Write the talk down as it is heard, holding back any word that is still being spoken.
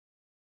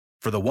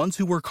For the ones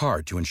who work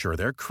hard to ensure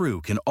their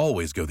crew can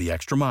always go the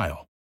extra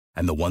mile,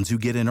 and the ones who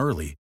get in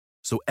early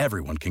so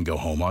everyone can go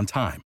home on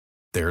time,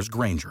 there's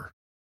Grainger,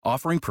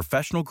 offering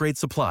professional-grade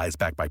supplies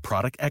backed by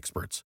product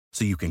experts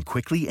so you can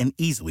quickly and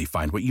easily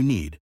find what you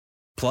need.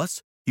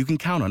 Plus, you can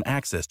count on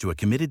access to a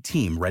committed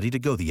team ready to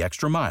go the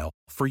extra mile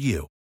for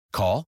you.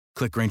 Call,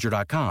 click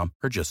Grainger.com,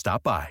 or just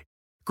stop by.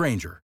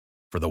 Grainger,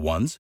 for the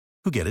ones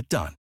who get it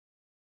done.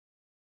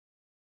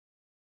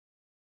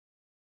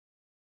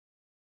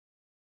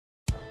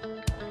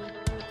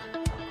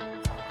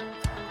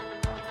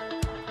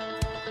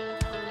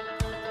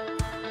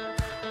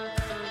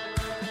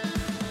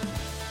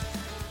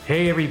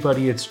 Hey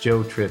everybody, it's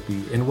Joe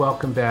Trippi, and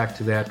welcome back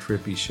to That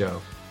Trippi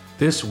Show.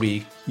 This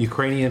week,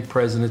 Ukrainian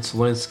President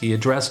Zelensky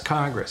addressed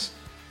Congress.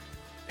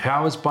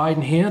 How has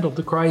Biden handled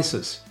the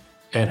crisis?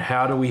 And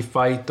how do we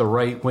fight the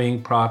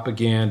right-wing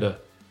propaganda?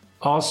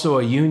 Also,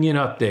 a union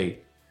update,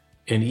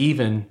 and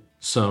even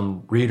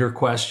some reader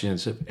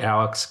questions if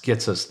Alex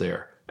gets us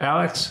there.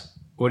 Alex,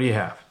 what do you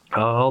have?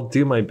 I'll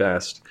do my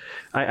best.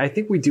 I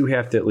think we do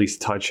have to at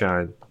least touch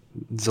on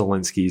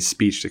Zelensky's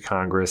speech to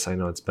Congress. I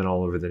know it's been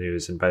all over the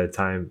news, and by the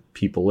time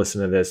people listen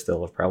to this,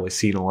 they'll have probably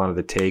seen a lot of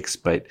the takes.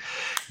 But,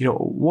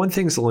 one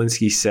thing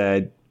Zelensky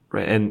said,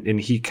 and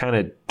he kind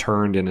of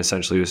turned and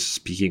essentially was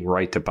speaking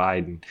right to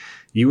Biden.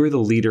 You are the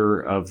leader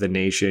of the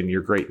nation,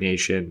 your great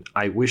nation.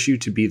 I wish you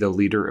to be the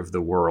leader of the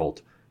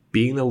world.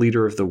 Being the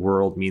leader of the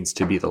world means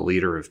to be the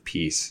leader of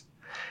peace.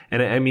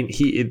 And I mean,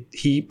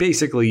 he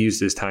basically used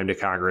his time to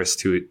Congress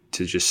to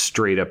just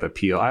straight up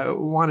appeal. I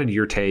wanted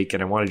your take,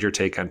 and I wanted your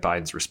take on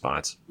Biden's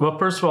response. Well,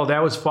 first of all,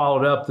 that was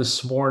followed up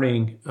this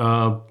morning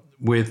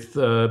with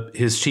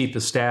his chief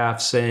of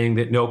staff saying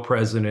that no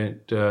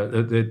president,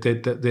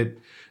 that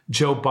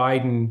Joe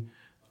Biden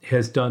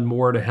has done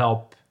more to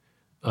help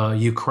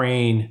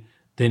Ukraine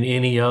than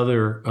any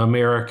other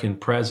American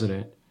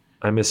president.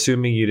 I'm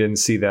assuming you didn't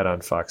see that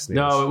on Fox News.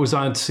 No, it was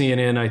on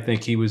CNN. I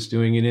think he was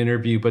doing an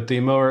interview. But the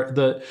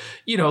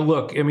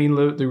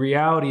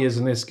reality is,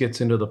 and this gets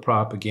into the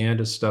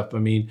propaganda stuff. I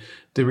mean,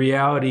 the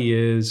reality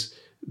is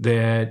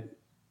that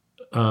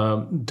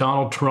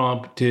Donald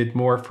Trump did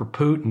more for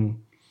Putin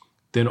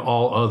than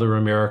all other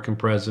American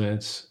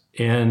presidents.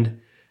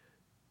 And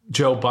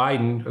Joe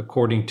Biden,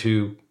 according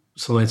to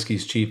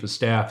Zelensky's chief of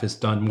staff, has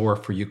done more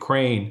for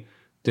Ukraine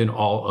than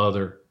all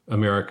other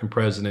American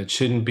presidents.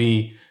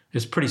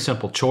 It's a pretty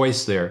simple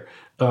choice there.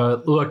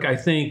 Look, I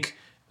think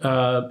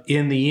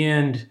in the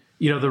end,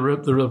 the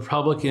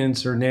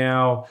Republicans are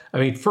now,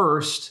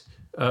 first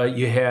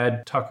you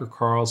had Tucker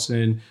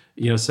Carlson,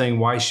 saying,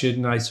 why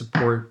shouldn't I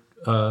support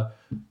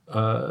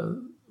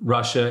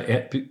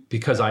Russia?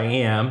 Because I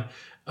am.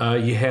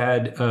 You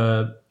had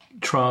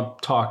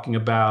Trump talking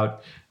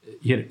about,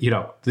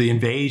 the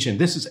invasion.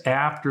 This is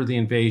after the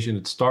invasion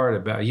had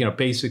started, about,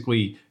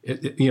 basically,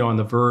 on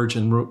the verge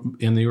in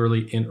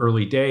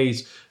early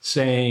days,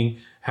 saying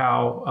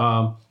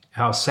how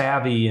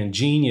savvy and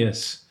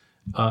genius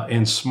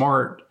and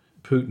smart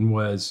Putin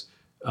was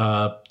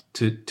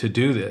to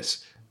do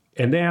this.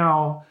 And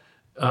now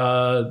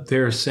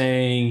they're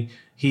saying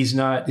he's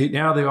not.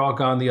 Now they've all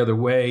gone the other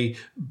way.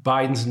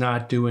 Biden's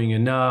not doing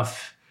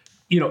enough.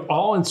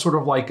 All in sort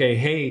of like a,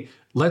 hey,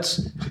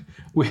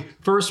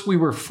 first we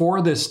were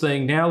for this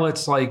thing. Now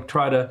let's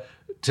try to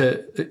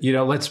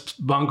let's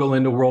bungle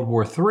into World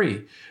War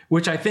III,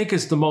 which I think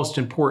is the most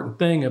important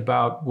thing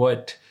about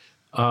what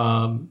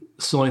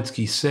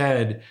Zelensky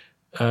said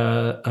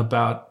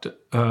about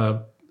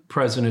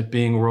president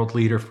being world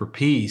leader for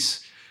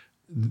peace.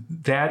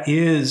 That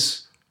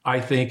is, I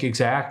think,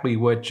 exactly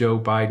what Joe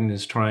Biden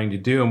is trying to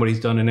do and what he's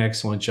done an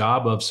excellent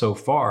job of so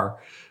far,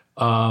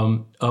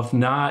 of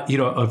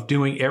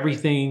doing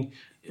everything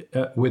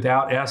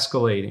without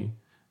escalating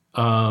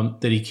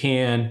that he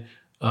can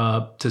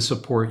to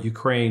support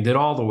Ukraine, that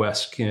all the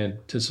West can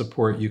to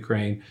support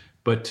Ukraine,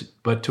 but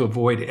to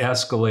avoid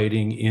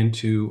escalating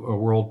into a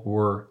World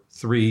War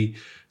III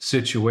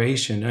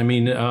situation.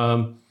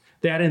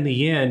 That in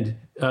the end,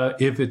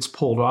 if it's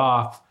pulled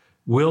off,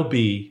 will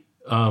be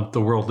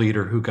the world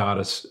leader who got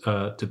us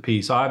to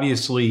peace.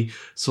 Obviously,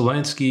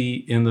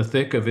 Zelensky, in the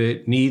thick of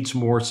it, needs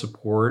more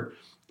support,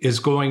 is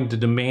going to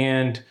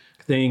demand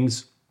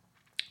things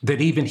that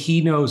even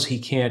he knows he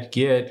can't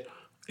get,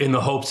 in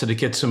the hopes that it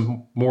gets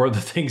him more of the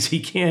things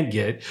he can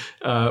get,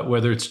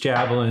 whether it's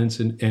javelins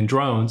and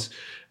drones.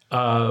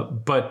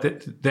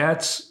 But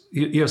that's,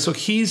 so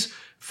he's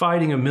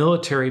fighting a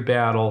military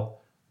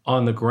battle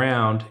on the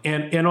ground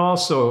and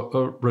also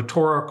a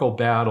rhetorical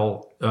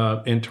battle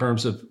in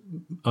terms of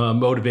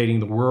motivating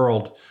the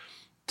world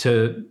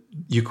to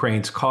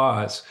Ukraine's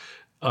cause.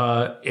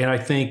 And I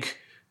think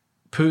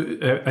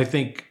Putin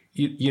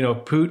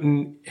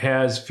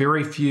has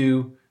very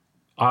few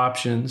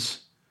options,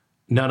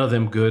 none of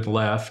them good,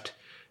 left.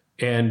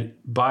 And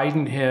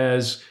Biden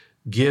has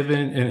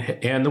given,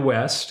 and the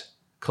West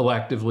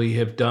collectively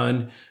have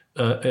done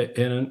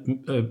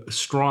a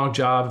strong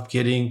job of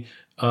getting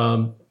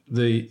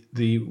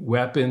the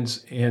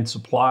weapons and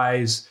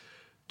supplies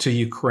to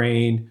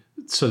Ukraine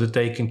so that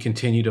they can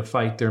continue to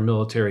fight their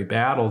military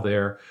battle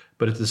there.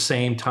 But at the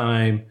same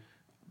time,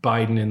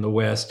 Biden in the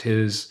West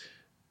has,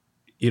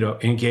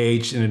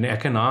 engaged in an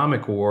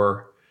economic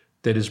war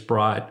that has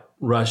brought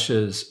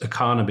Russia's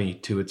economy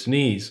to its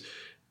knees.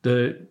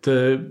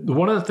 The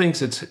one of the things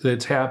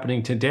that's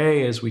happening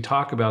today, as we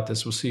talk about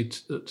this, we'll see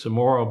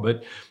tomorrow,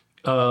 but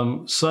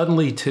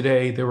suddenly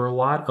today there were a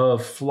lot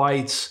of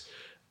flights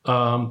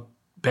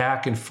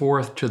back and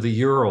forth to the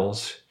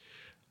Urals,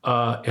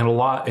 and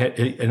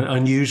an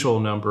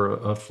unusual number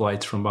of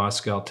flights from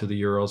Moscow to the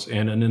Urals,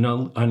 and an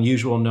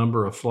unusual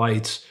number of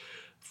flights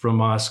from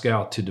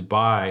Moscow to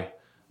Dubai.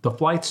 The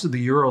flights to the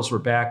Urals were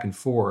back and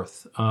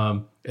forth,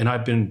 and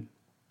I've been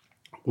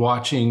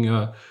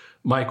watching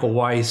Michael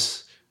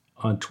Weiss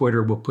on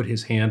Twitter. We'll put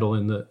his handle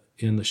in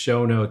the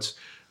show notes,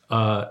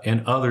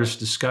 and others'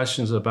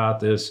 discussions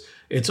about this.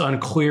 It's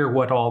unclear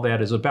what all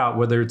that is about,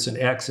 whether it's an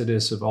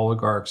exodus of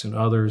oligarchs and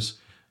others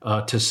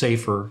to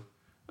safer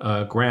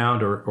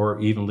ground, or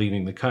even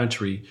leaving the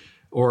country,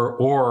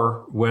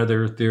 or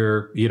whether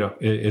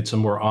it's a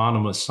more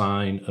ominous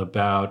sign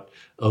about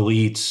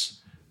elites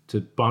to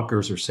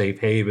bunkers or safe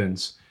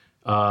havens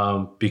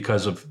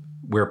because of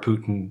where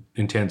Putin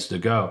intends to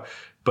go.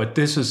 But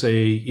this is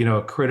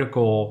a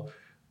critical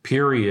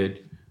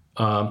period,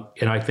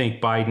 and I think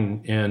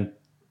Biden and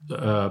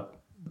the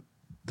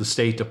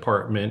State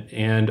Department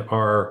and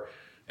our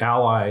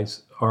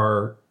allies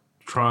are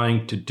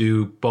trying to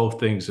do both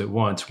things at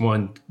once.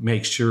 One,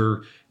 make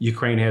sure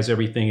Ukraine has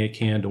everything it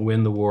can to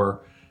win the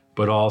war,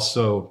 but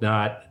also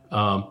not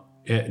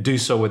do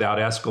so without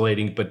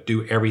escalating, but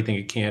do everything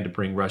it can to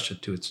bring Russia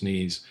to its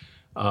knees.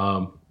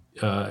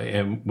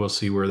 And we'll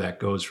see where that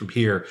goes from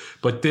here.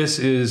 But this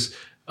is,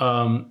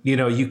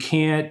 you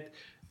can't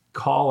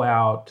call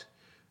out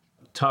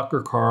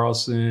Tucker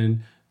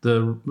Carlson,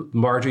 the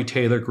Marjorie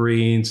Taylor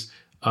Greens,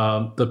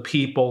 the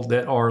people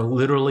that are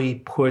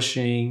literally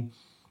pushing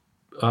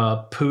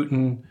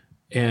Putin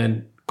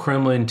and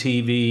Kremlin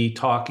TV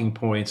talking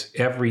points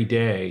every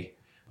day.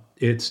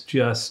 It's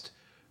just,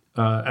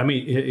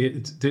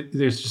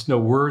 there's just no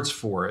words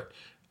for it.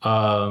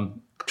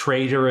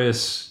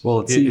 Traitorous.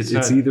 Well,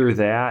 it's either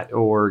that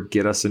or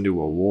get us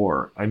into a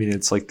war. I mean,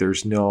 it's like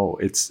there's no.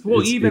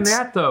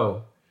 That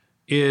though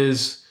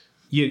is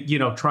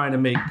trying to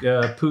make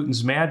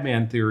Putin's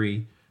madman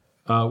theory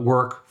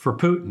work for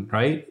Putin,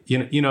 right?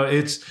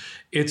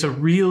 It's a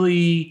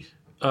really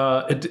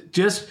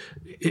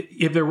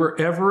if there were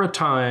ever a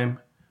time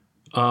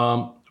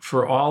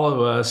for all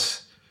of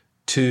us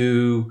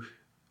to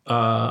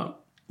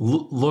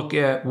look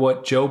at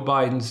what Joe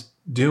Biden's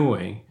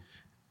doing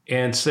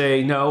and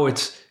say, no,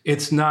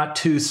 it's not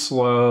too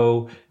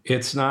slow.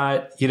 It's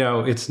not,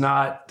 it's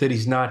not that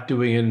he's not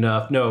doing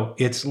enough. No,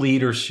 it's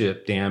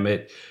leadership, damn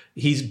it.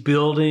 He's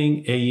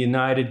building a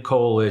united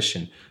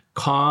coalition,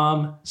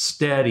 calm,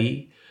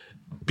 steady,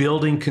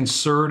 building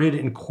concerted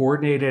and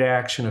coordinated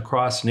action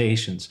across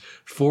nations,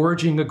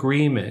 forging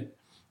agreement,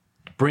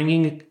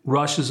 bringing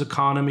Russia's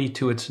economy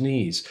to its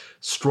knees,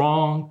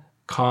 strong,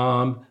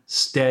 calm,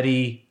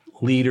 steady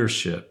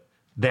leadership.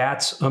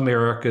 That's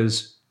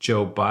America's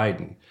Joe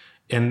Biden.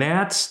 And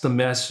that's the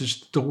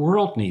message the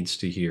world needs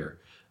to hear,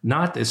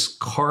 not this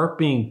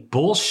carping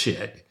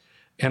bullshit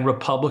and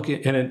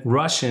Republican and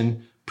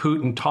Russian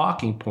Putin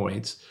talking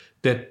points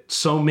that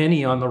so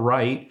many on the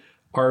right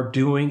are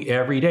doing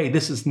every day.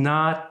 This is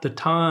not the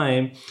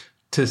time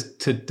to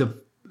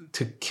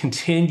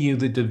continue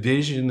the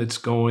division that's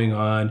going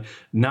on,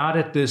 not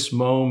at this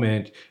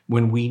moment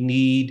when we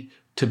need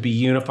to be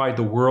unified.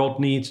 The world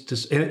needs to,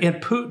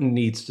 and Putin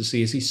needs to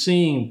see, as he's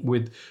seeing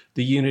with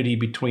the unity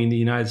between the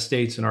United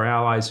States and our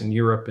allies in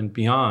Europe and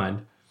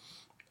beyond,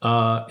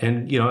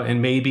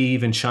 and maybe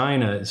even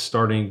China is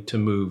starting to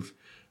move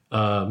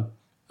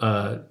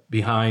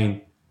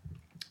behind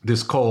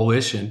this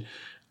coalition,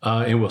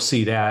 and we'll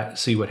see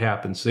what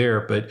happens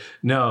there. But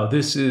no,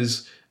 this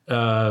is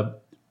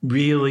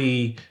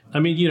really,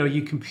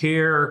 you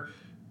compare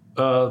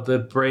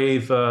the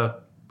brave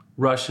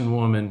Russian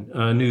woman,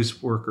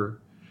 news worker,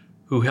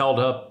 who held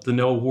up the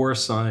no war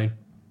sign,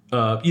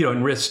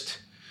 and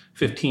risked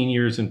 15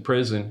 years in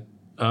prison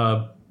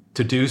to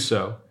do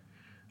so.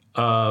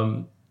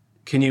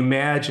 Can you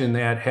imagine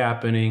that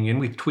happening? And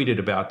we've tweeted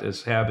about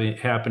this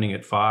happening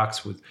at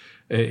Fox with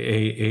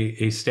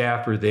a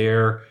staffer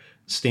there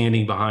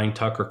standing behind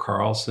Tucker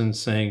Carlson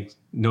saying,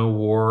 no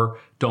war,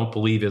 don't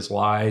believe his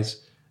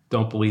lies,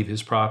 don't believe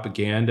his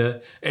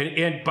propaganda.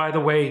 And by the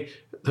way,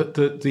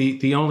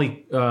 the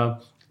only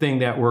thing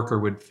that worker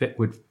would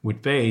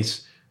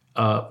face,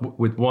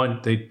 with one,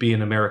 they'd be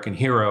an American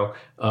hero,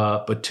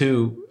 but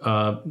two,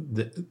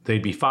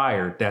 they'd be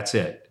fired. That's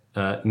it.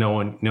 No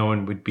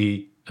one would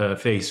be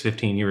face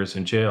 15 years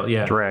in jail.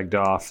 Yeah, dragged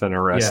off and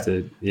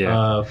arrested.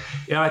 Yeah.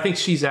 I think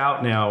she's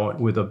out now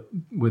with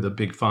a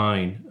big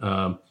fine.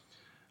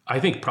 I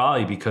think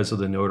probably because of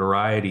the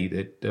notoriety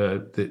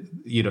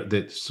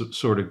that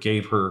sort of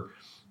gave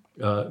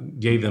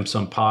them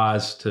some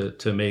pause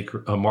to make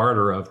a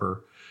martyr of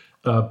her.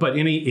 But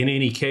in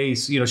any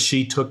case,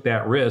 she took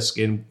that risk,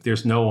 and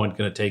there's no one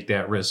going to take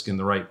that risk in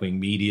the right-wing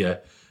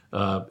media,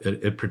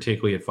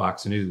 particularly at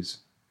Fox News.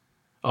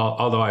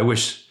 Although I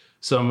wish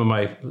some of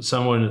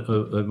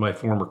my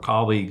former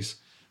colleagues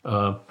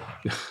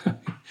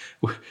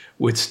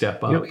would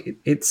step up.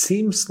 It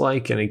seems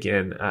like, and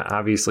again,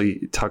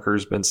 obviously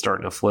Tucker's been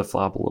starting to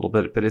flip-flop a little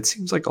bit, but it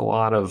seems like a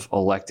lot of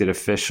elected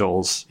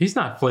officials. He's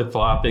not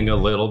flip-flopping a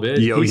little bit.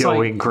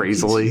 Yo-yoing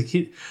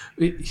crazily.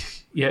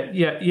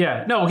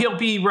 Yeah. No, he'll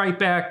be right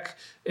back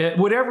at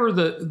whatever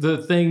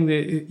the thing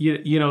that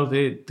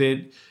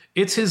that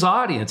it's his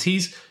audience.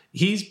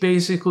 He's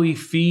basically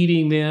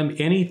feeding them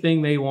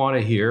anything they want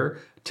to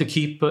hear to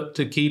keep the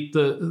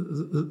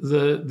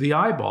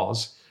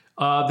eyeballs.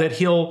 That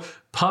he'll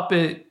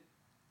puppet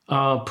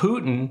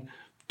Putin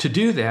to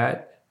do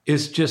that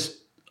is just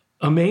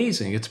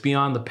amazing. It's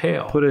beyond the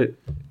pale. Put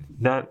it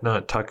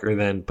not Tucker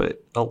then,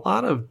 but a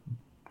lot of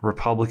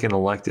Republican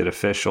elected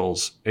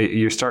officials,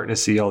 you're starting to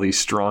see all these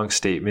strong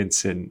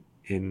statements in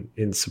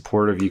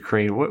support of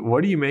Ukraine.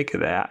 What do you make of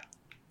that?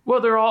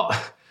 Well, they're all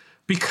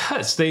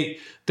because they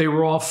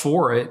were all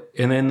for it,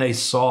 and then they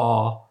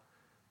saw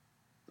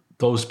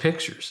those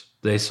pictures.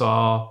 They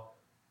saw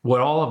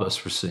what all of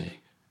us were seeing.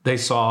 They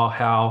saw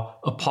how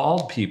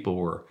appalled people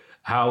were,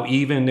 how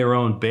even their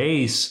own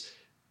base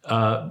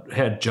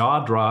had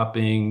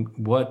jaw-dropping,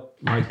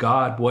 my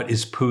God, what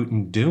is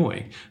Putin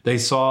doing? They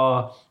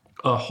saw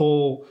a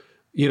whole,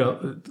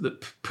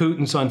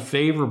 Putin's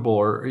unfavorable,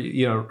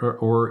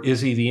 or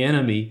is he the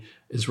enemy?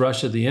 Is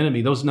Russia the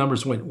enemy? Those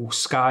numbers went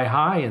sky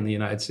high in the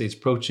United States,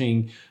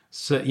 approaching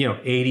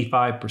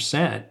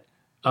 85%.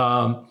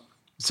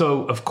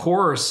 So of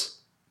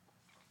course,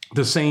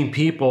 the same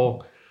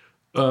people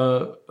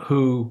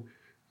who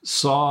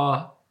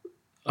saw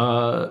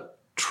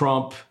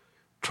Trump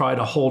try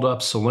to hold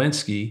up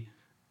Zelensky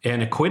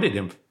and acquitted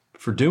him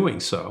for doing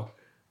so,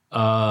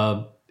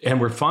 and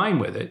were fine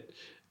with it,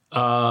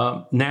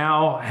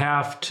 now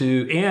have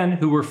to, and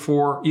who were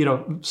for,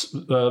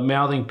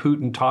 mouthing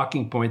Putin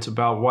talking points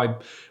about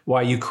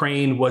why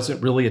Ukraine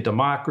wasn't really a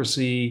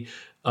democracy,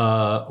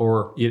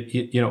 or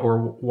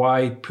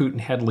why Putin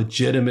had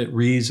legitimate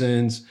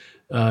reasons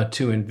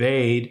to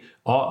invade.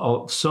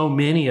 So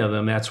many of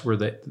them, that's what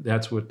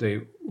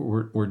they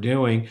were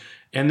doing.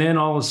 And then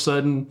all of a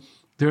sudden,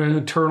 they're in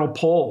internal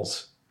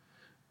polls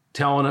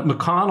telling it.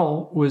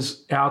 McConnell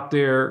was out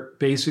there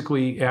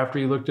basically after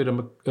he looked at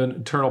an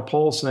internal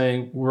poll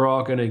saying, we're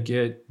all going to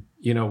get,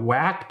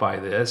 whacked by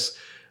this.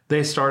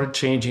 They started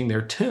changing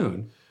their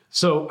tune.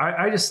 So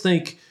I just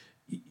think,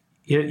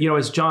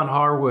 as John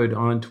Harwood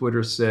on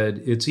Twitter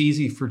said, it's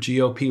easy for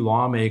GOP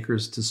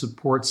lawmakers to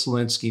support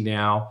Zelensky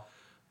now.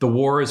 The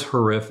war is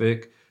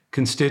horrific.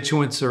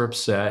 Constituents are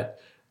upset.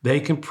 They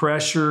can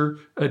pressure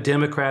a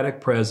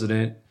Democratic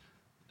president,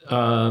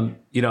 and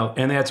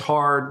that's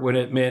hard when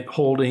it meant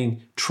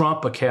holding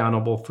Trump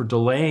accountable for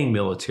delaying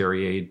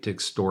military aid to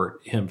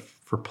extort him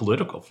for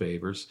political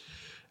favors.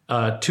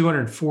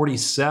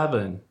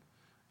 247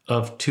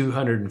 of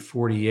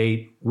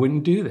 248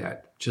 wouldn't do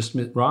that, just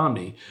Mitt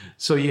Romney.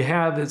 So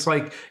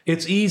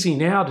it's easy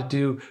now to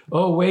do,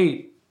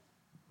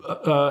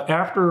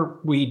 after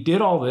we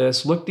did all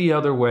this, look the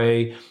other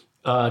way,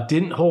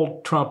 didn't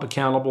hold Trump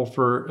accountable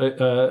for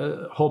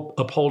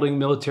upholding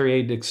military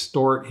aid to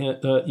extort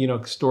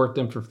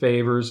them for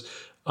favors.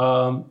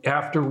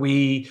 After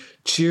we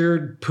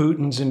cheered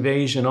Putin's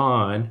invasion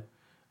on,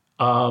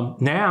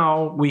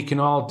 now we can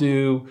all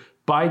do.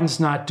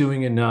 Biden's not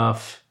doing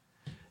enough.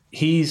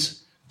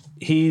 He's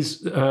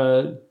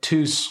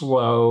too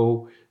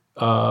slow.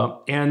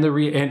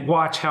 And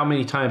watch how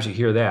many times you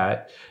hear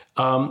that.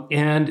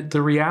 And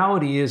the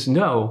reality is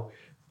no.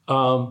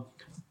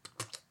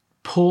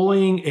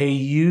 Pulling a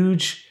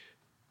huge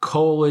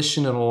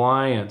coalition and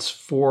alliance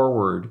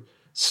forward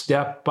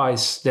step by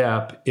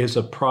step is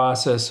a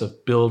process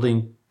of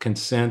building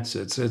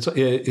consensus. It's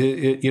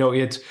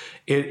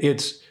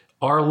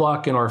our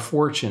luck and our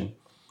fortune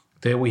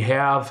that we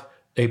have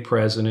a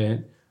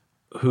president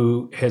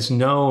who has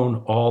known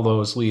all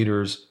those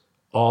leaders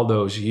all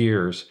those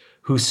years,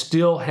 who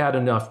still had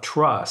enough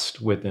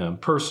trust with them,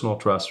 personal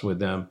trust with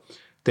them,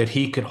 that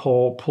he could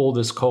pull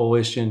this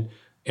coalition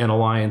and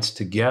alliance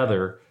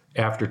together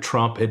after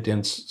Trump had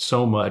done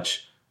so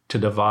much to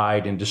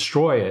divide and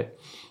destroy it.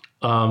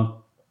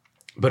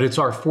 But it's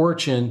our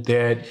fortune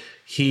that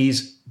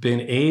he's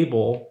been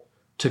able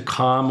to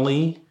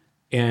calmly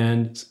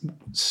and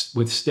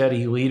with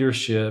steady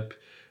leadership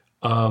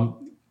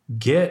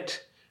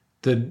get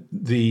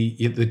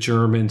the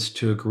Germans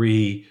to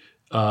agree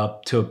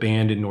to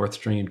abandon Nord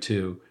Stream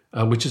 2,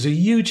 which is a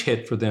huge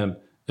hit for them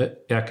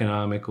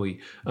economically,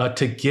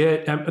 to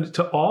get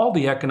to all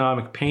the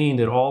economic pain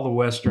that all the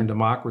Western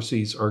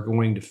democracies are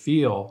going to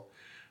feel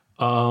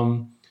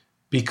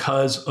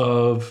because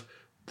of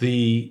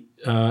the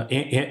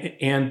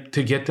and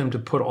to get them to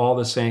put all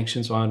the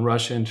sanctions on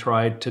Russia and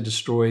try to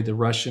destroy the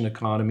Russian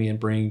economy and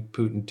bring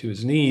Putin to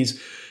his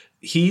knees.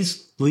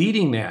 He's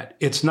leading that.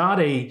 It's not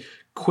a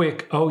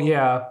quick,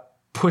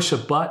 push a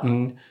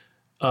button,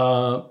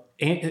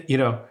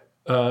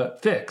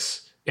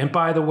 fix. And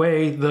by the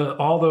way,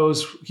 all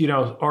those,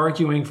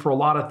 arguing for a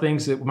lot of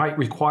things that might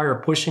require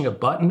pushing a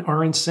button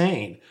are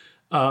insane.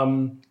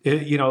 I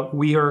had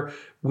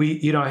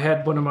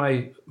one of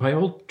my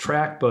old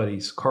track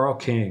buddies, Carl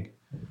King,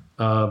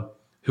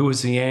 who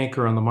was the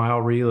anchor on the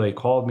mile relay,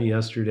 called me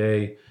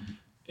yesterday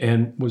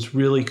and was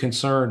really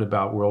concerned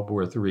about World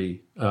War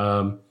III.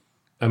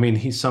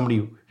 He's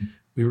somebody,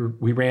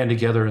 we ran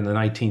together in the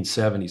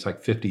 1970s,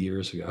 like 50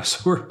 years ago,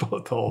 so we're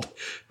both old.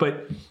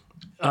 But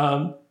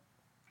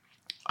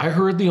I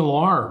heard the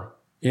alarm,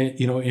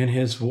 in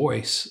his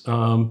voice,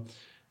 and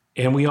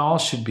we all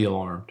should be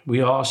alarmed.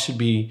 We all should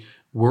be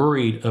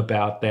worried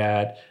about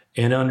that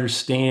and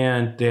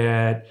understand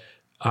that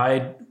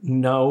I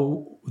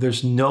know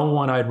there's no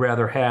one I'd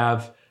rather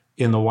have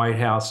in the White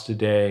House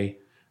today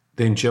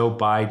than Joe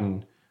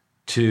Biden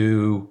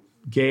to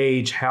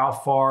gauge how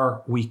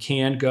far we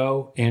can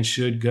go and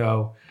should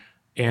go,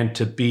 and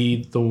to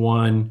be the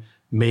one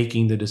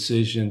making the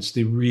decisions,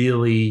 the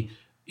really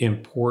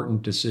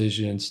important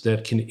decisions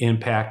that can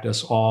impact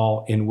us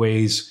all in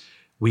ways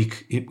we,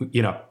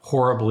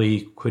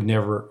 horribly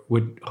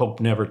would hope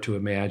never to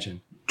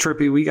imagine.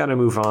 Trippy, we got to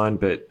move on,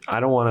 but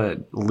I don't want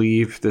to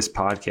leave this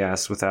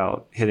podcast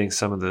without hitting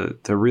some of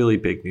the really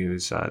big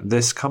news.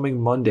 This coming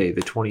Monday,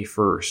 the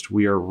 21st,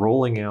 we are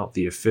rolling out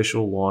the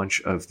official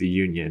launch of the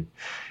union.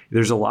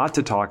 There's a lot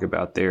to talk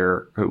about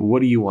there.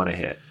 What do you want to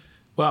hit?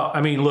 Well,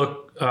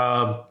 look,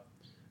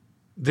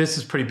 this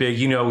is pretty big.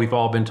 We've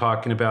all been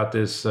talking about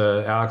this.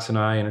 Alex and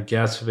I and our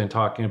guests have been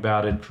talking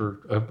about it for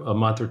a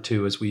month or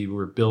two as we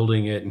were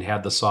building it and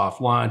had the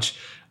soft launch.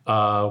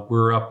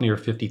 We're up near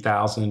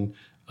 50,000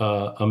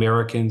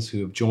 Americans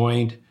who have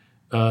joined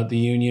the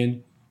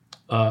union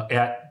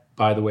at,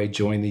 by the way,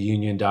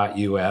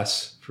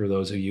 jointheunion.us. For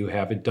those of you who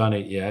haven't done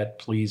it yet,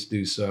 please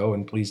do so,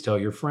 and please tell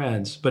your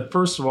friends. But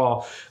first of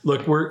all,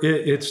 look,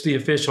 it's the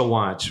official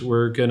launch.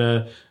 We're going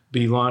to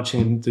be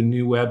launching the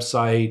new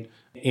website,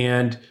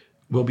 and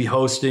we'll be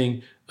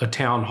hosting a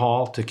town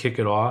hall to kick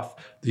it off.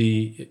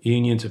 The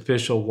union's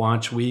official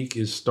launch week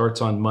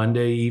starts on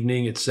Monday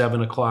evening at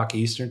 7 o'clock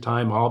Eastern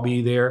time. I'll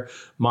be there.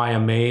 Maya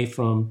May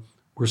from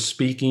We're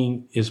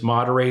Speaking is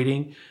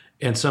moderating,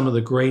 and some of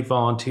the great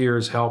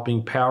volunteers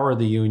helping power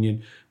the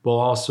union will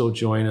also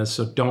join us,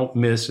 so don't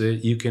miss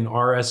it. You can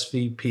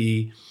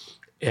RSVP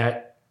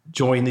at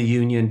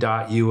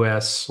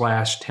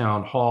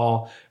jointheunion.us/town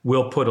hall.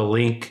 We'll put a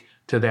link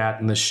to that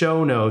in the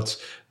show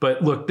notes.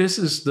 But look, this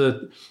is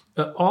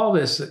all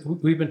this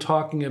we've been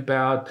talking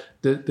about,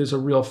 that there's a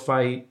real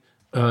fight,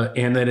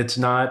 and that it's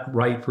not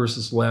right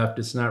versus left.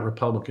 It's not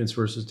Republicans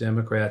versus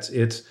Democrats.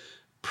 It's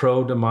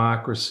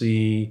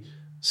pro-democracy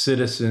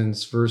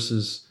citizens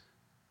versus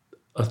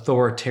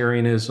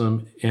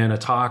authoritarianism and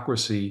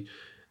autocracy.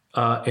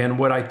 And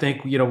what I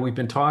think, we've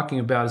been talking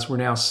about is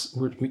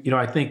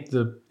I think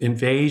the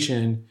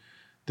invasion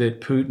that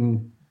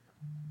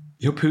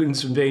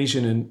Putin's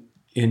invasion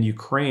in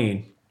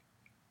Ukraine,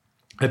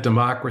 a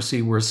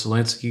democracy where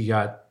Zelensky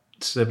got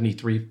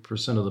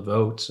 73% of the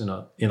votes in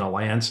a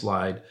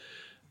landslide,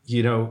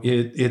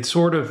 it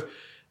sort of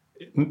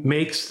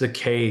makes the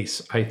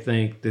case, I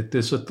think, that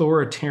this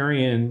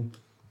authoritarian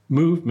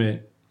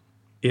movement,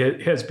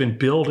 it has been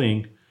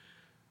building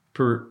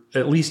for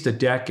at least a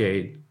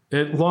decade.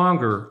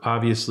 Longer,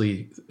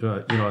 obviously,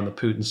 on the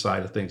Putin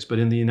side of things, but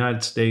in the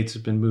United States,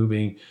 it's been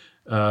moving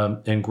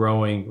and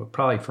growing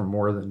probably for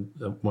more than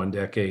one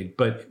decade.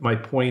 But my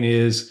point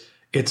is,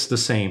 it's the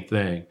same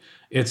thing.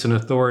 It's an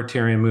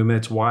authoritarian movement.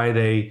 It's why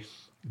they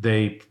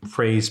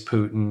praise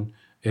Putin.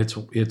 It's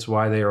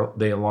why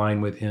they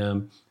align with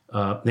him.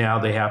 Now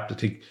they have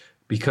to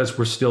because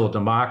we're still a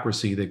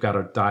democracy, they've got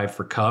to dive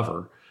for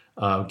cover,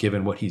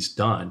 given what he's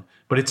done.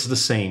 But it's the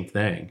same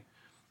thing.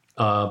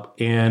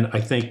 And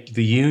I think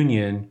the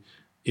union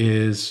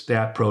is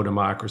that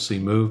pro-democracy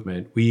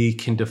movement. We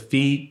can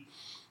defeat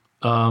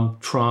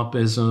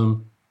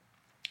Trumpism,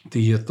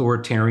 the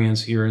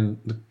authoritarians here,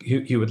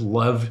 he would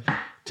love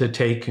to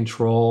take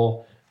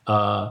control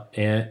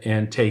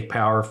and take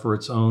power for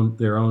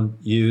their own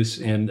use.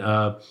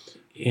 But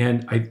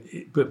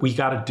we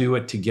got to do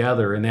it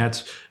together, and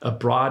that's a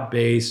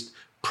broad-based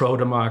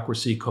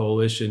pro-democracy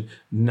coalition,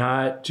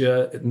 not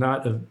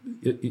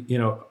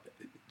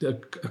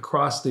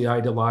across the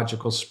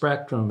ideological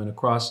spectrum and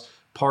across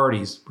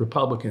parties,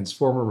 Republicans,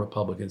 former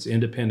Republicans,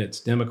 independents,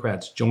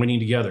 Democrats, joining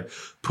together,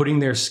 putting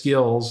their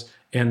skills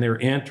and their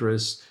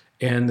interests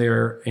and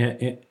their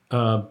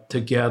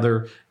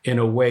together in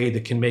a way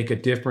that can make a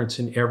difference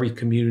in every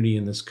community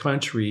in this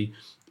country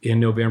in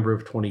November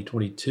of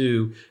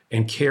 2022,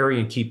 and carry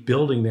and keep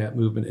building that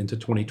movement into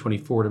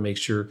 2024 to make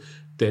sure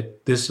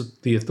that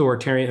the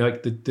authoritarian,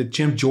 that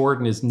Jim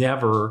Jordan is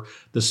never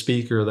the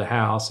Speaker of the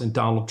House and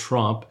Donald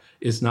Trump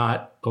is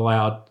not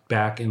allowed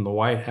back in the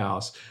White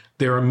House.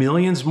 There are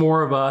millions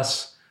more of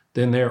us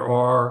than there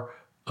are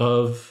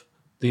of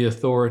the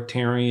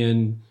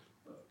authoritarian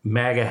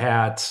MAGA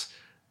hats,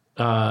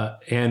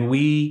 and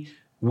we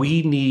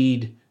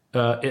need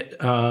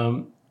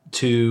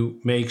to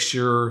make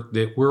sure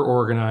that we're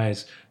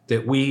organized,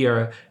 that we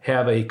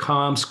have a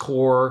comms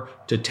core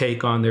to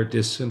take on their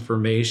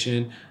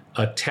disinformation,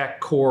 a tech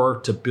core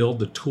to build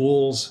the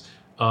tools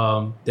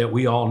that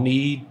we all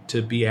need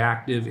to be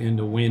active and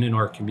to win in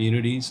our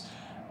communities,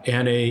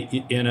 and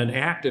an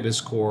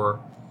activist core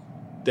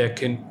that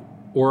can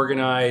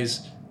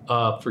organize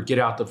for Get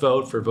Out the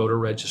Vote, for voter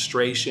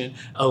registration,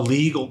 a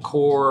legal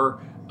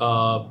core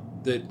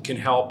that can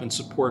help and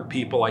support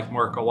people like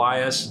Mark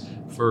Elias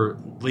for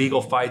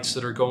legal fights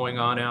that are going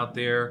on out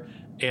there,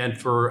 and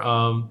for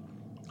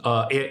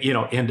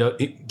and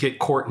to get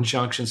court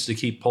injunctions to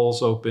keep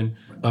polls open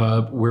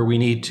where we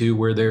need to,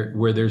 where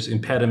there's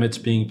impediments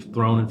being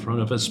thrown in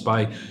front of us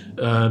by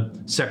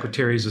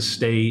secretaries of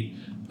state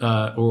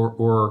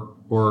or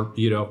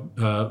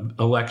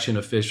election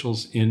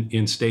officials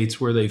in states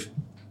where they've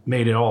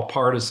made it all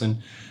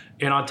partisan.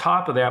 And on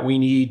top of that, we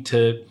need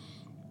to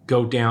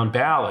go down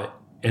ballot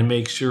and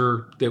make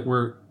sure that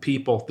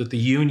that the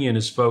union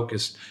is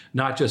focused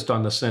not just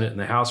on the Senate and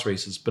the House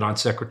races, but on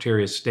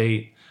Secretary of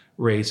State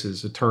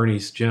races,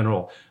 attorneys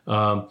general,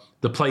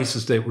 the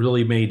places that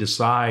really may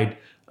decide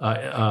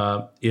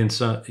in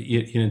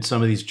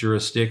some of these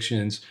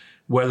jurisdictions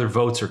whether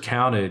votes are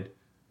counted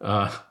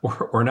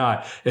or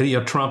not.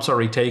 And, Trump's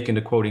already taken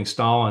to quoting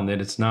Stalin that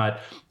it's not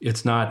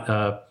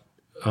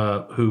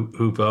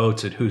who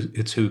votes,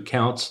 it's who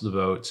counts the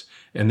votes,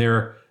 and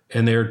they're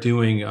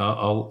doing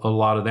a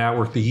lot of that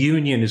work. The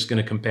union is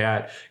going to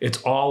combat. It's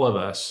all of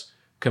us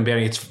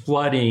combating. It's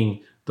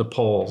flooding the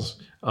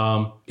polls.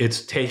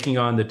 It's taking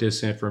on the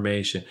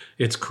disinformation.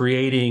 It's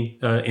creating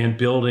and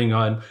building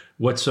on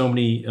what so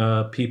many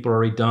people have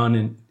already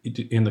done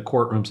in the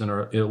courtrooms and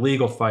our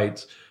illegal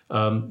fights.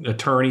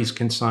 Attorneys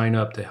can sign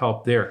up to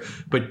help there.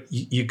 But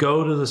you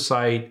go to the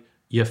site,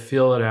 you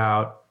fill it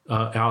out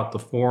the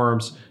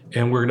forms,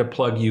 and we're going to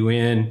plug you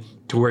in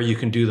to where you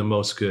can do the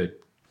most good.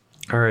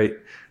 All right.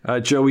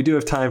 Joe, we do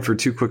have time for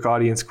 2 quick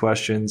audience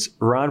questions.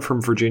 Ron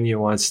from Virginia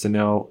wants to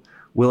know,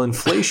 will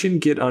inflation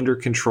get under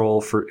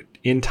control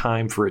in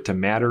time for it to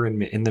matter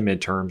in the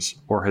midterms,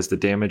 or has the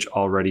damage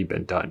already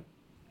been done?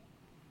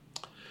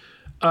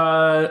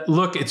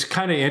 Look, it's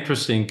kind of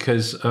interesting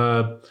because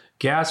oil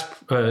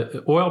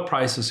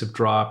prices have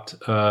dropped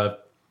a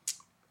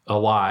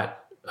lot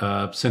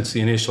since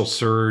the initial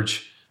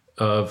surge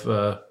of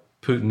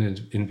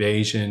Putin's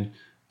invasion,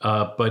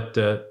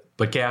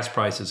 but gas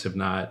prices have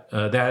not.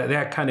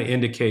 That kind of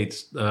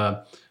indicates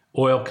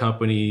oil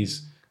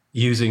companies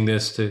using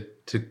this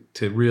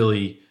to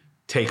really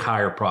take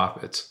higher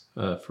profits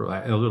for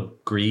that. And a little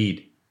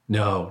greed.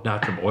 No,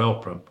 not from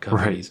oil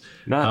companies.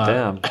 Right. Not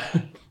them.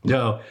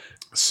 No.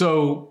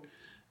 So,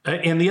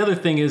 and the other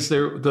thing is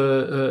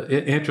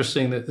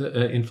interesting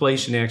that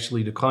inflation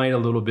actually declined a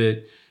little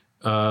bit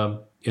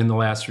in the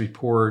last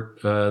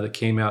report that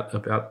came out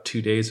about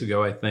 2 days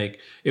ago, I think.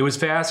 It was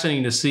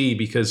fascinating to see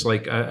because,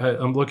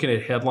 I'm looking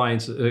at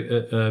headlines,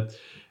 a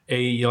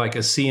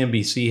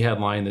CNBC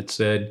headline that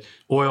said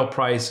oil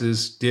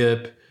prices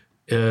dip,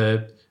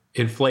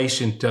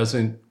 inflation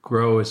doesn't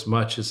grow as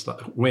much as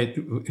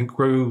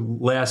grew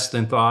less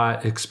than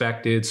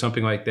expected,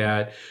 something like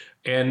that.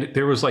 And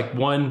there was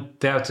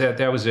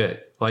that was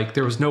it.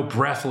 There was no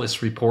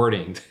breathless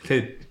reporting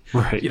that,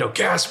 right.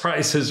 Gas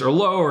prices are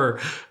lower.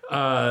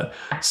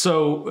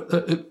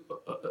 So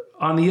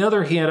on the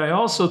other hand, I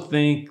also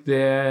think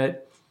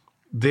that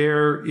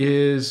there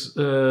is,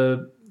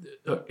 the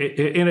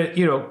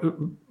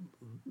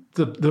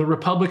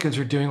Republicans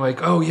are doing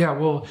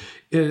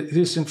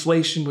this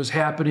inflation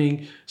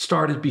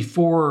started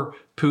before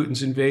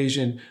Putin's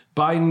invasion.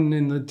 Biden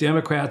and the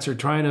Democrats are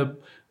trying to,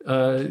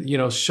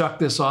 shuck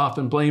this off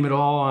and blame it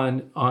all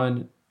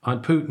on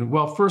Putin.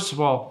 Well, first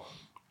of all,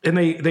 and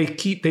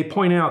they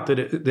point out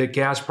that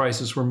gas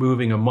prices were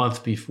moving a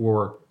month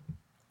before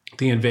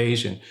the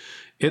invasion.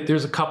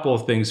 There's a couple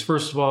of things.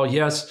 First of all,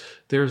 yes,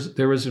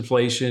 there was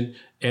inflation,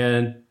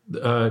 and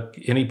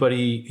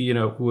anybody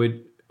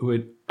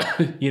would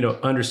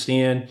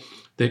understand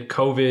that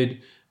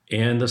COVID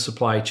and the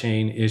supply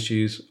chain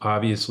issues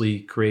obviously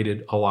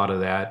created a lot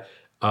of that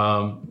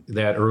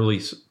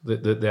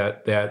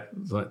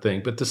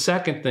thing. But the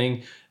second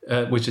thing,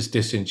 which is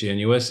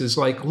disingenuous, is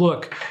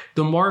look,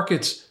 the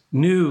markets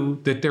knew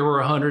that there were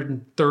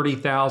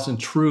 130,000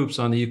 troops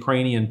on the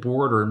Ukrainian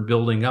border and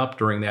building up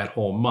during that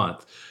whole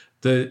month.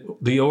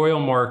 The oil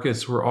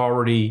markets were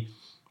already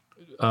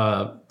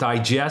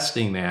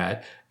digesting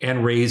that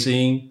and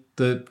raising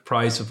the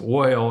price of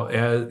oil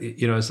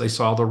as they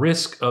saw the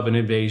risk of an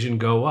invasion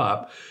go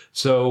up.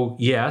 So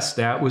yes,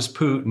 that was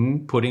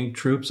Putin putting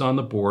troops on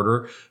the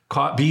border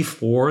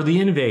before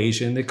the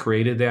invasion that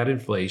created that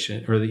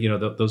inflation or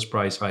those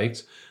price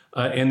hikes,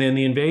 and then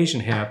the invasion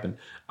happened.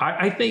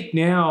 I think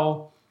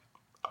now,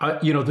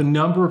 the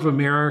number of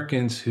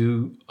Americans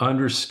who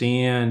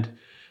understand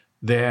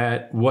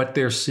that what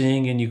they're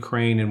seeing in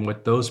Ukraine and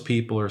what those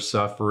people are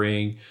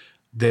suffering,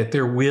 that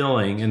they're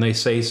willing, and they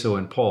say so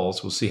in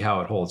polls, we'll see how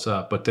it holds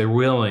up, but they're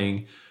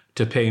willing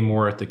to pay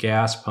more at the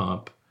gas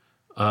pump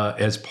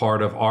as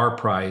part of our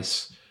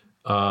price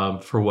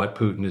for what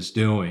Putin is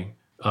doing.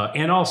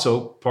 And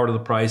also part of the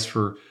price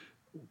for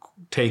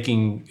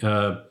taking,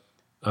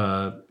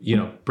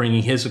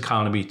 bringing his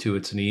economy to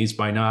its knees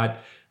by not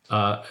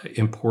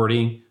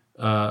importing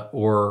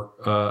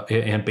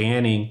and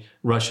banning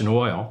Russian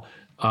oil.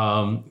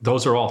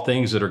 Those are all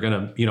things that are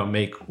going to,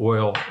 make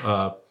oil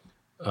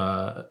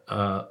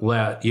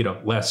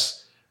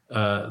less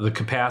the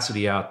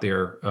capacity out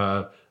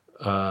there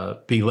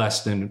be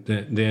less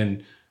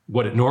than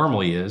what it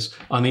normally is.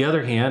 On the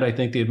other hand, I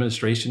think the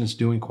administration is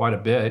doing quite a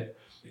bit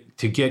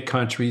to get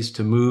countries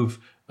to move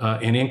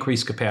and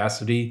increase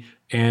capacity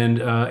and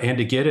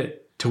to get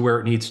it to where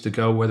it needs to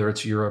go, whether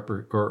it's Europe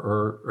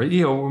or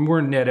we're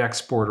a net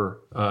exporter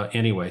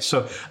anyway.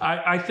 So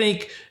I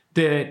think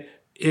that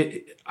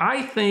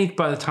I think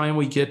by the time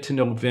we get to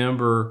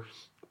November,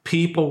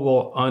 people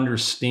will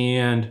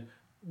understand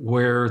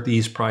where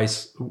these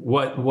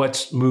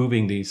what's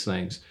moving these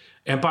things.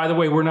 And by the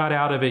way, we're not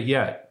out of it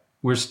yet.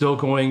 We're still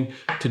going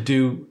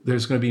to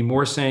there's going to be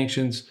more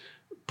sanctions.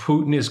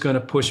 Putin is going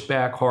to push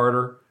back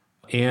harder.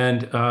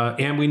 And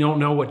we don't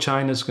know what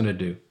China's going to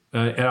do.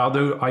 And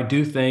although I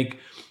do think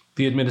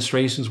the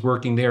administration's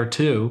working there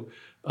too,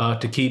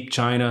 to keep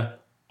China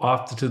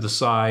off to the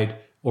side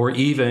or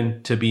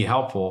even to be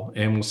helpful.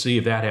 And we'll see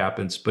if that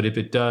happens. But if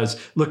it does,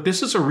 look,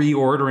 this is a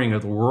reordering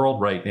of the world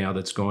right now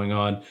that's going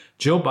on.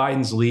 Joe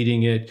Biden's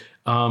leading it.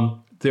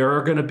 There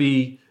are going to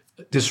be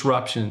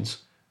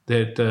disruptions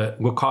that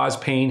will cause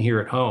pain here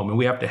at home. And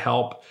we have to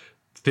help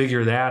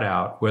figure that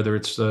out, whether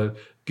it's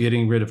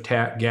getting rid of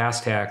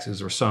gas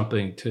taxes or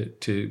something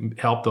to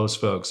help those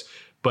folks.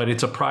 But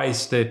it's a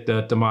price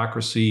that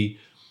democracy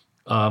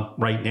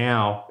right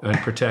now and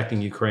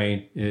protecting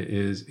Ukraine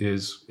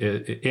is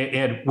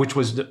and which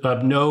was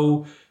of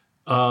no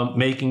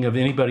making of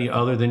anybody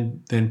other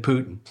than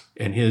Putin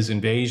and his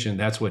invasion.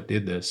 That's what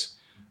did this.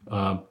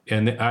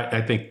 And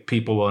I think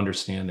people will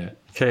understand that.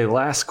 Okay,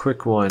 last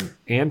quick one.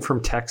 Ann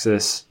from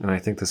Texas, and I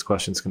think this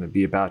question is going to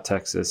be about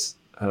Texas,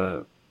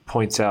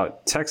 points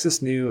out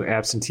Texas' new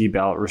absentee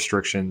ballot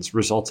restrictions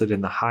resulted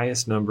in the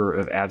highest number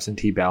of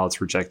absentee ballots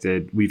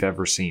rejected we've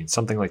ever seen,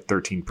 something like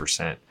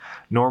 13%.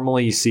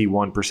 Normally you see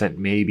 1%,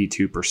 maybe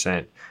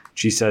 2%.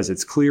 She says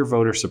it's clear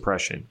voter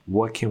suppression.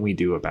 What can we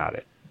do about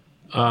it?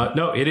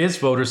 No, it is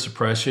voter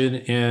suppression.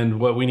 And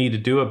what we need to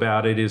do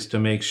about it is to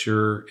make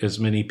sure as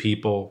many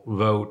people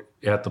vote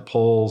at the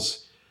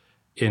polls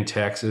in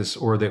Texas,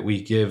 or that we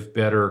give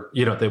better,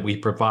 that we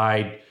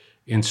provide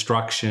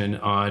instruction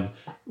on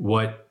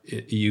what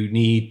you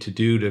need to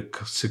do to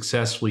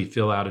successfully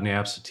fill out an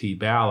absentee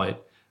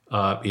ballot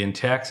in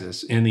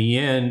Texas. In the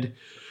end,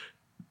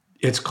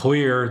 it's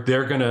clear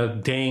they're going to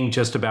dang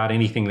just about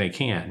anything they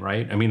can,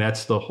 right? I mean,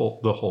 that's the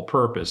whole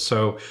purpose.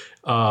 So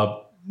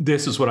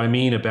this is what I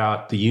mean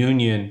about the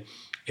union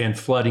and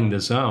flooding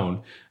the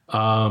zone.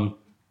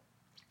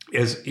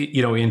 As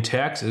in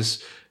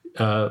Texas,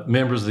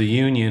 members of the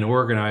union,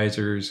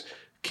 organizers,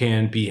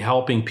 can be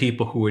helping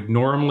people who would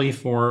normally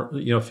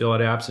fill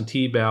out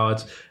absentee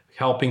ballots,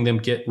 helping them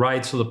get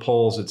rights to the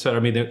polls, et cetera.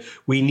 I mean,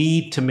 we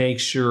need to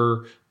make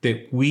sure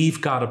that we've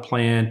got a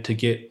plan to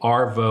get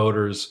our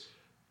voters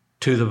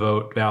to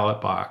the ballot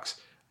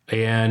box.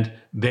 And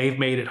they've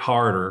made it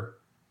harder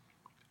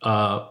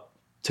to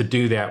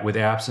do that with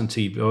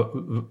absentee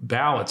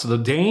ballots. The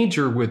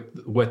danger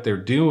with what they're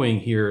doing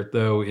here,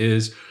 though,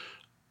 is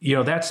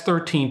that's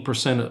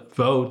 13% of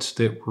votes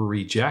that were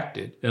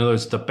rejected. In other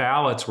words, the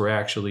ballots were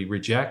actually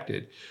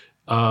rejected.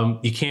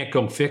 You can't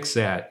go fix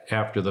that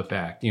after the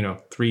fact,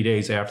 3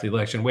 days after the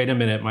election. Wait a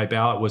minute, my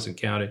ballot wasn't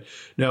counted.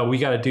 No, we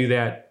got to do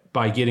that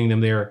by getting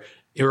them there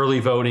early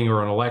voting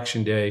or on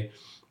election day,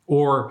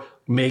 or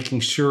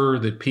making sure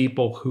that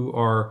people who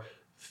are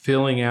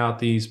filling out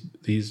these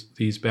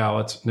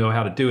ballots know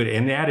how to do it.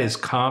 And that is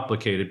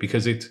complicated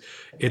because it's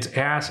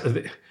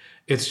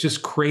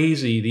just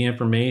crazy, the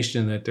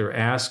information that they're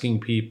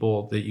asking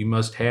people that you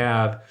must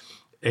have.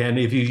 And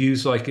if you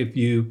use, I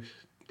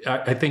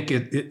think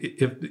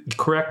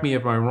correct me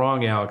if I'm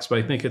wrong, Alex, but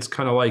I think it's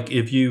kind of like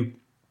if you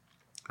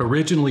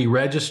originally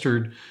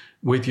registered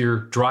with your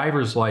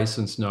driver's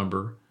license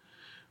number,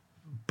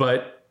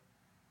 but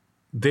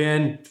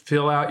then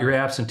fill out your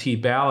absentee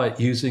ballot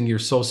using your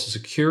Social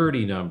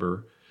Security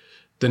number,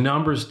 the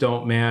numbers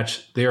don't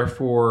match,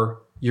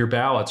 therefore your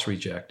ballot's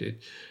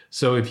rejected.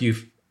 So if you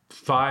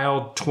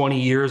filed 20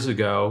 years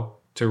ago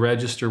to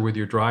register with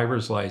your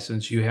driver's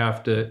license, you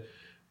have to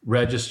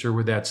register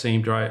with that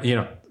same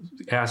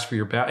ask for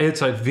your ballot.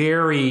 It's a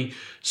very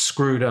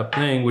screwed up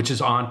thing, which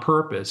is on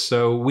purpose.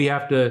 So we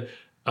have to,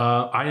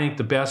 I think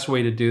the best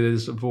way to do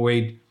this is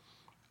avoid,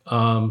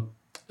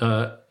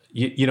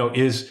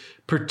 is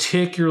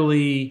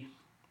particularly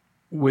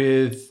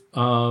with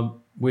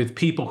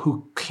people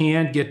who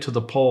can get to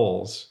the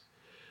polls,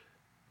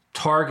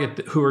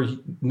 who are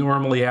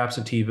normally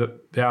absentee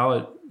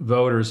ballot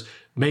voters,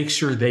 make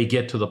sure they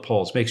get to the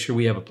polls, make sure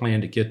we have a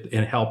plan to get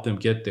and help them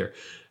get there.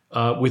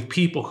 With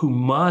people who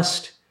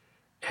must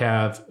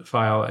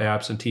file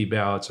absentee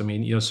ballots, I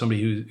mean,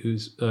 somebody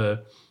who's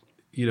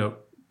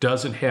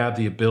doesn't have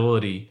the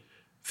ability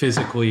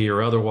physically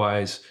or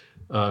otherwise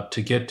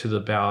to get to the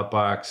ballot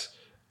box,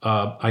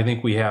 I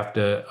think we have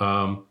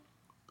to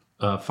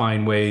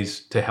find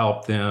ways to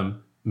help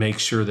them make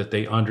sure that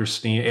they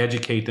understand,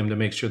 educate them to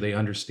make sure they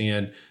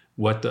understand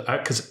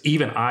because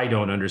even I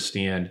don't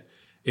understand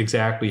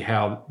exactly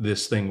how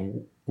this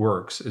thing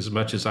works as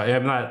much as I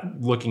am not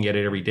looking at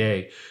it every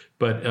day,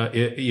 but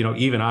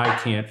even I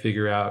can't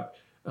figure out.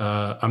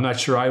 I'm not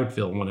sure I would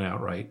fill one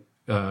out right,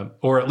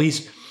 or at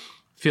least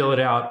fill it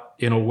out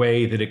in a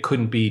way that it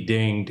couldn't be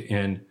dinged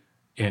and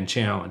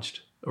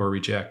challenged or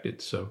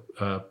rejected. So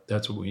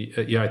that's what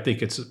I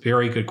think it's a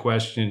very good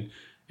question,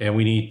 and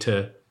we need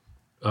to.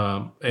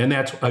 And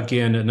that's,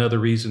 again, another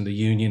reason the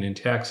union in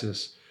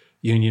Texas,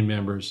 union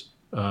members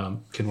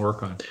can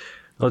work on.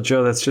 Well,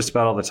 Joe, that's just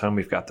about all the time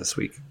we've got this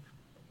week.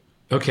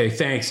 Okay,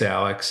 thanks,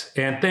 Alex.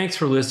 And thanks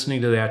for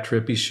listening to That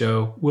Trippy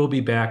Show. We'll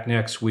be back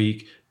next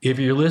week. If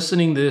you're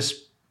listening to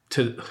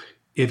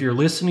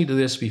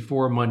this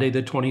before Monday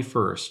the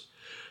 21st,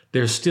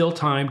 there's still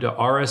time to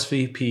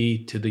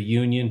RSVP to the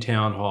Union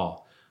Town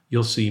Hall.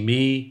 You'll see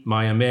me,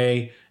 Maya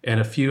May, and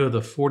a few of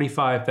the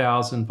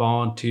 45,000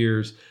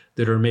 volunteers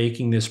that are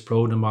making this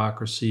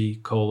pro-democracy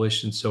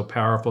coalition so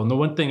powerful. And the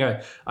one thing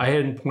I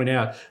hadn't pointed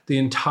out, the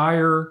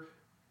entire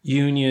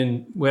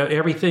union,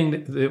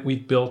 everything that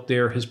we've built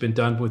there has been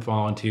done with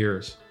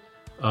volunteers.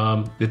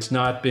 It's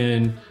not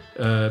been,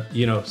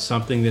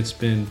 something that's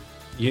been,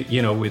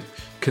 with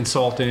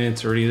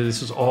consultants or anything.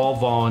 This is all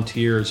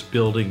volunteers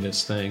building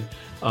this thing.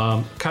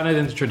 Kind of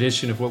in the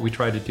tradition of what we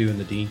tried to do in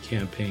the Dean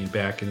campaign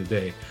back in the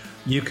day.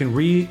 You can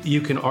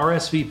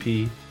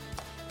RSVP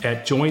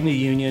at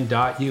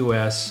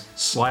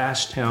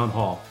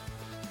jointheunion.us/townhall.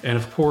 And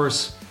of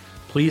course,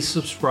 please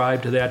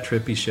subscribe to That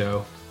Trippy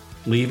Show.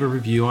 Leave a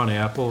review on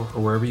Apple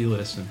or wherever you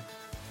listen.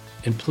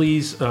 And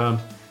please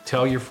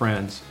tell your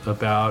friends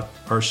about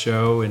our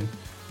show and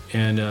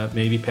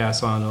maybe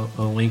pass on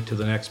a link to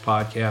the next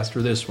podcast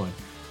or this one.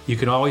 You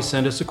can always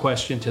send us a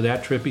question to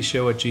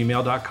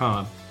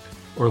thattrippyshow@gmail.com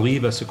or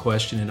leave us a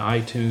question in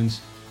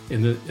iTunes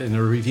in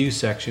the review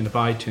section of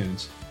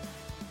iTunes.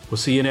 We'll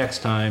see you next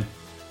time.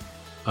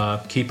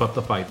 Keep up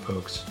the fight,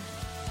 folks.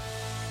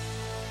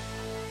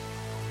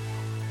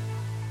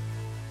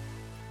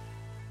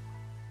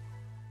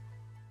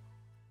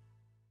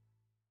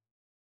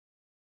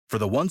 For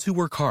the ones who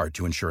work hard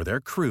to ensure their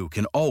crew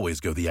can always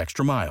go the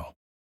extra mile,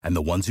 and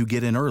the ones who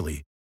get in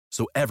early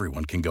so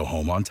everyone can go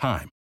home on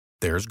time,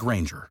 there's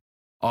Grainger,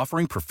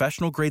 offering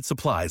professional-grade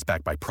supplies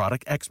backed by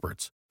product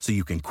experts so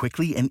you can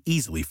quickly and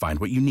easily find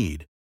what you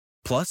need.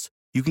 Plus,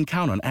 you can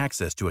count on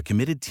access to a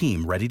committed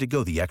team ready to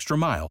go the extra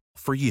mile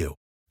for you.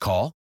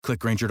 Call, click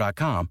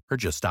Grainger.com, or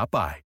just stop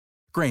by.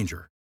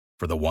 Grainger,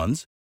 for the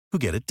ones who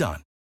get it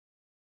done.